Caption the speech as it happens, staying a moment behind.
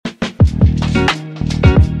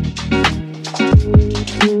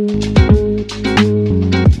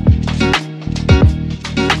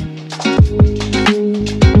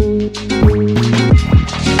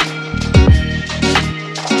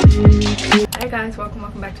guys,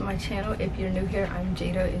 welcome back to my channel. If you're new here, I'm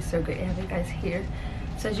Jada. It's so good to have you guys here.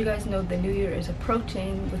 So as you guys know, the new year is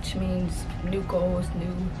approaching, which means new goals,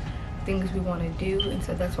 new things we want to do, and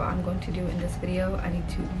so that's what I'm going to do in this video.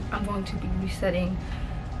 I'm going to be resetting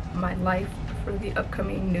my life for the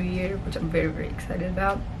upcoming new year, which I'm very excited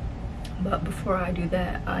about. But before I do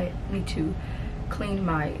that, I need to clean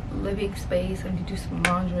my living space. I need to do some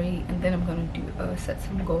laundry, and then I'm going to do set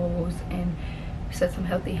some goals and set some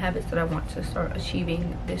healthy habits that I want to start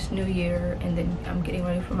achieving this new year. And then I'm getting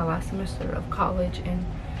ready for my last semester of college in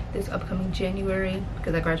this upcoming January,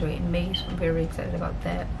 because I graduate in May, so I'm very excited about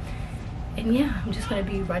that. And yeah, I'm just going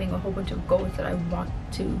to be writing a whole bunch of goals that I want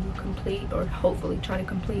to complete, or hopefully try to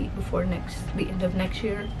complete before the end of next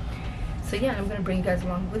year. So yeah, I'm going to bring you guys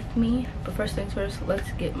along with me. But first things first,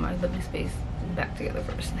 let's get my living space back together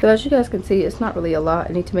first. So as you guys can see, it's not really a lot.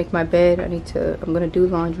 I need to make my bed. I'm going to do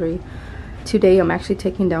laundry. Today I'm actually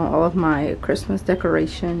taking down all of my Christmas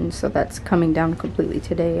decorations, so that's coming down completely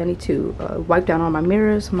today. I need to wipe down all my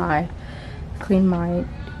mirrors, clean my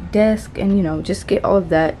desk, and you know, just get all of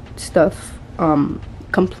that stuff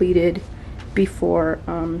completed before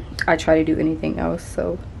I try to do anything else.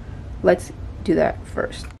 So let's do that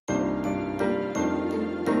first.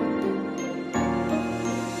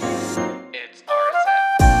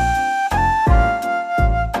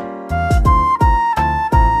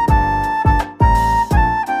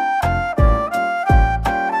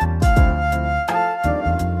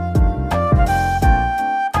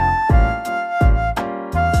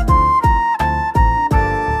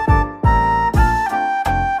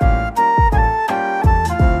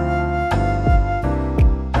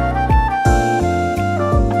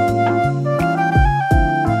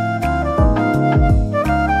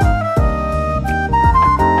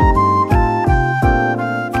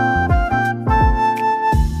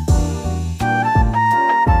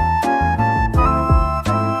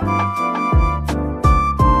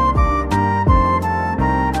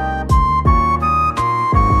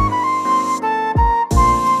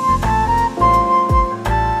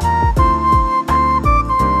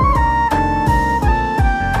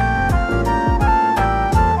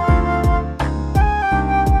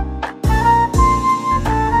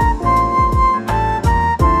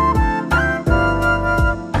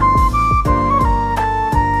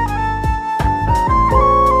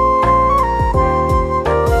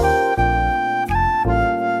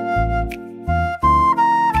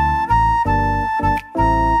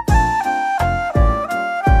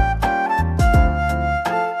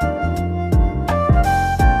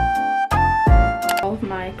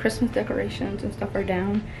 Christmas decorations and stuff are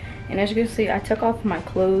down, and as you can see, I took off my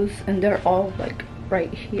clothes and they're all like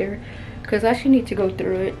right here, because I actually need to go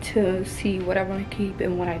through it to see what I want to keep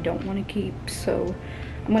and what I don't want to keep. So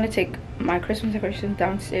I'm going to take my Christmas decorations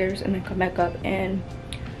downstairs and then come back up and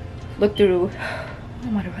look through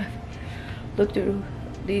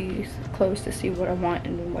these clothes to see what I want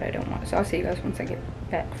and then what I don't want. So I'll see you guys once I get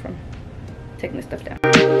back from taking this stuff down.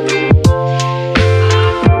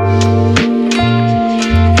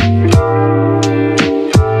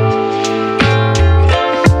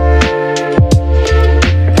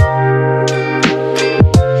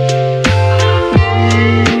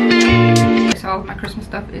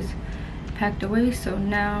 Stuff is packed away, so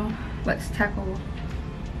now let's tackle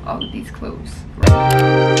all of these clothes.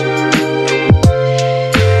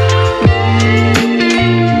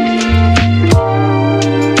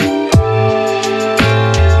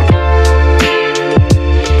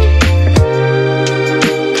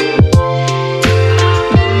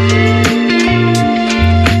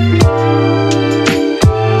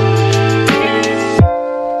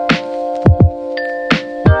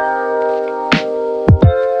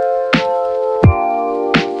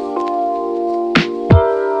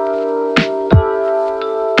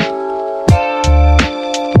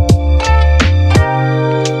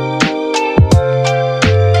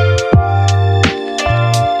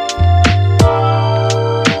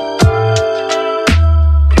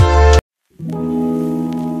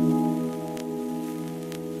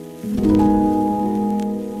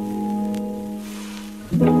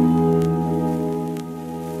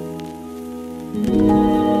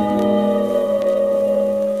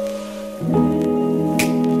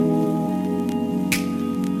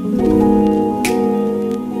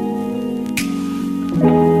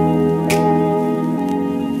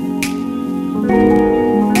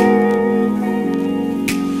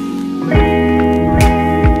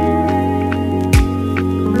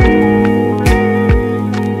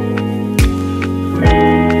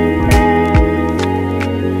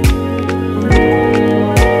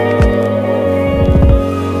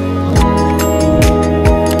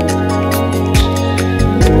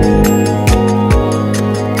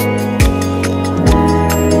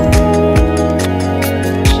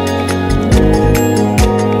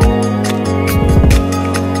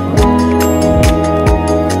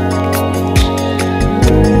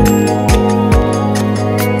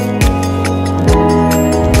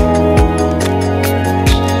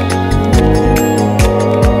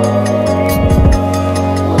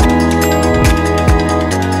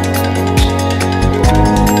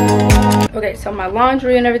 Okay, so my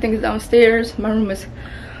laundry and everything is downstairs. My room is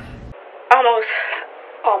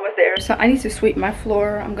almost there. So I need to sweep my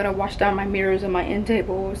floor. I'm gonna wash down my mirrors and my end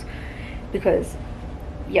tables because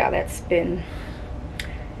yeah, I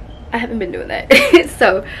haven't been doing that.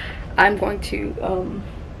 So I'm going to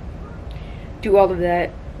do all of that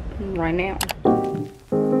right now.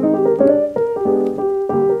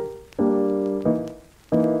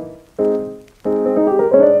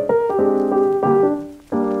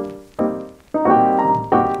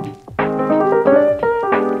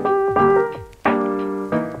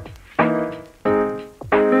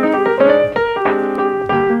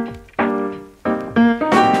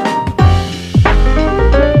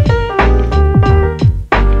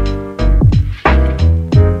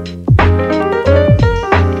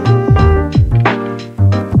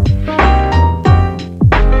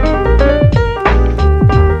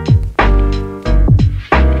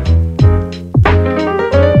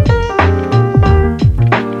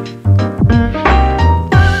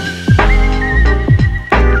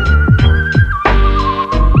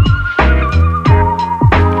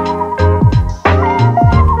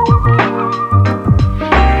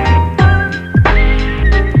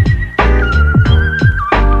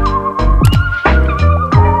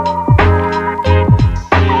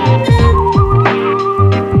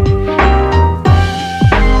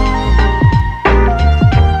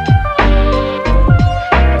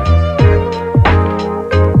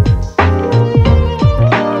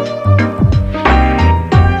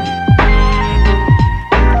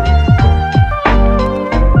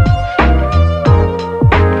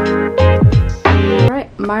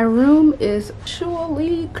 My room is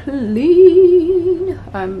actually clean.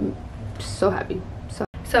 I'm so happy.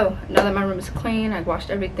 So now that my room is clean, I washed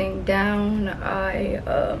everything down. I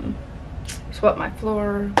swept my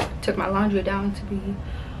floor, took my laundry down to be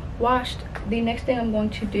washed. The next thing I'm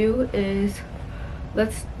going to do is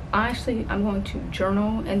I'm going to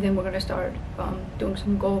journal, and then we're going to start doing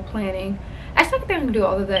some goal planning. Actually, I think I'm going to do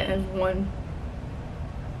all of that in one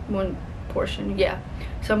portion. Yeah,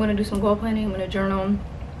 so I'm going to do some goal planning. I'm going to journal.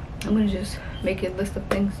 I'm going to just make a list of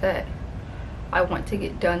things that I want to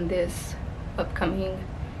get done this upcoming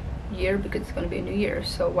year, because it's going to be a new year,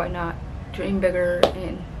 so why not dream bigger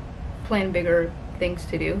and plan bigger things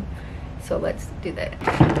to do. So let's do that.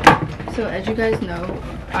 So as you guys know,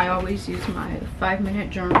 I always use my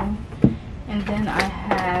 5-minute journal, and then I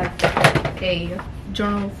have a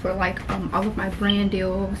journal for like all of my brand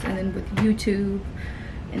deals, and then with YouTube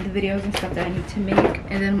and the videos and stuff that I need to make.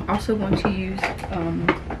 And then I'm also going to use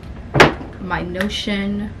my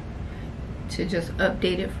Notion to just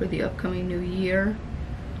update it for the upcoming new year.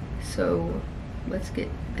 So let's get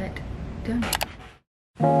that done.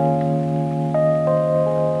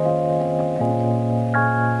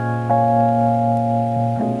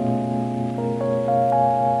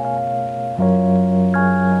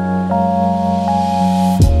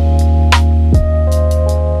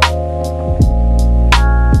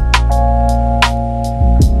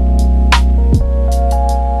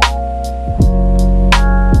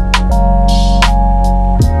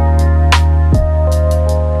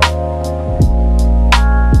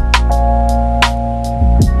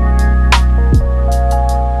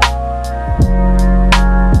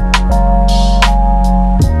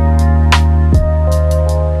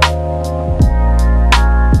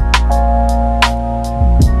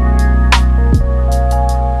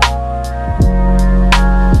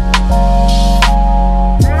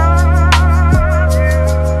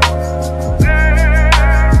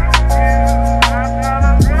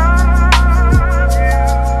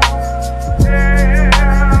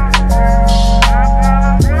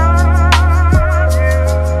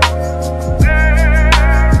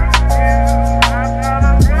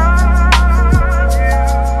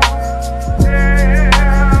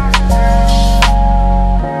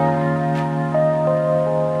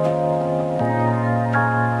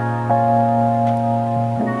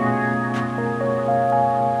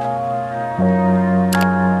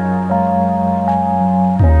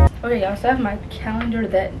 So I have my calendar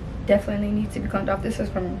that definitely needs to be cleaned off. This is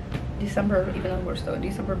from December, even though we're still in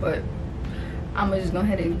December, but I'm gonna just go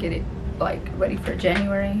ahead and get it like ready for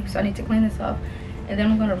January. So I need to clean this off, and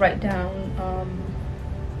then I'm gonna write down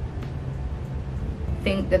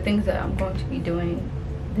the things that I'm going to be doing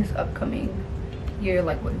this upcoming year,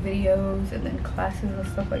 like what videos and then classes and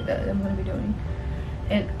stuff like that I'm gonna be doing.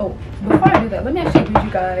 And oh, before I do that, let me actually read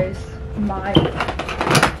you guys my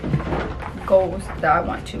goals that I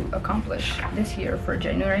want to accomplish this year for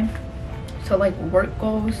January. So like work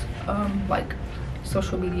goals, like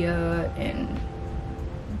social media, and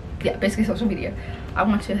yeah, basically social media. I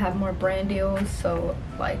want to have more brand deals. So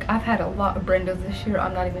like I've had a lot of brand deals this year.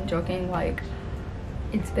 I'm not even joking. Like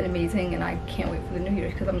it's been amazing, and I can't wait for the new year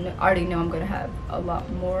because I already know I'm gonna have a lot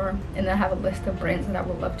more. And then I have a list of brands that I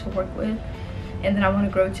would love to work with. And then I want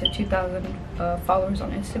to grow to 2,000 followers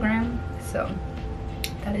on Instagram. So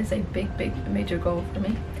that is a big major goal for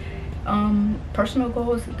me. Personal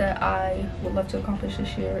goals that I would love to accomplish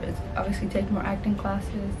this year is obviously take more acting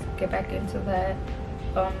classes, get back into that,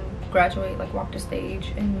 graduate, like walk the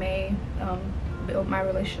stage in May, build my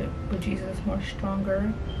relationship with Jesus more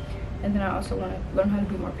stronger. And then I also want to learn how to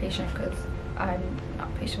be more patient, because I'm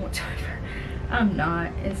not patient whatsoever. I'm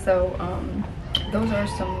not. And so those are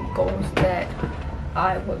some goals that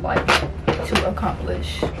I would like to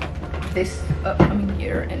accomplish this upcoming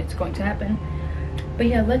year, and it's going to happen. But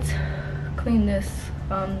yeah, let's clean this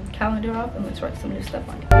calendar off and let's write some new stuff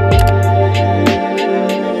on it.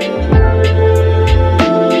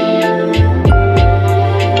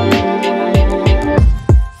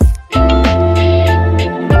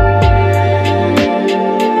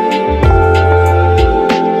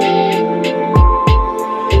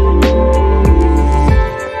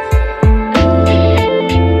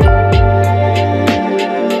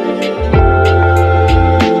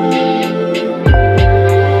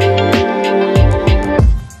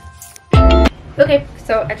 Okay,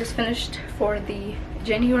 so I just finished for the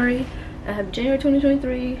January. I have January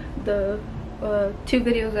 2023, the 2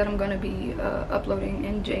 videos that I'm going to be uploading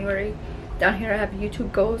in January. Down here I have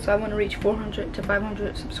YouTube goals, so I want to reach 400 to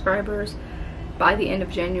 500 subscribers by the end of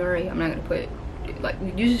January. I'm not going to put, like,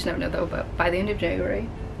 you just never know though, but by the end of January,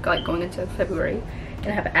 like going into February. And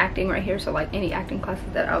I have acting right here, so like any acting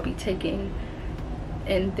classes that I'll be taking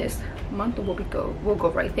in this month will go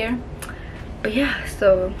right there. But yeah,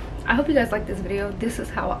 so I hope you guys like this video. This is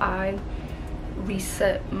how I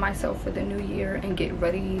reset myself for the new year and get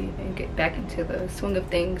ready and get back into the swing of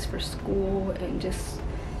things for school and just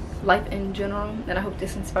life in general. And I hope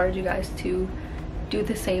this inspired you guys to do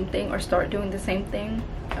the same thing or start doing the same thing.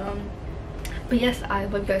 But yes, I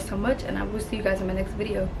love you guys so much, and I will see you guys in my next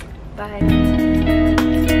video. Bye.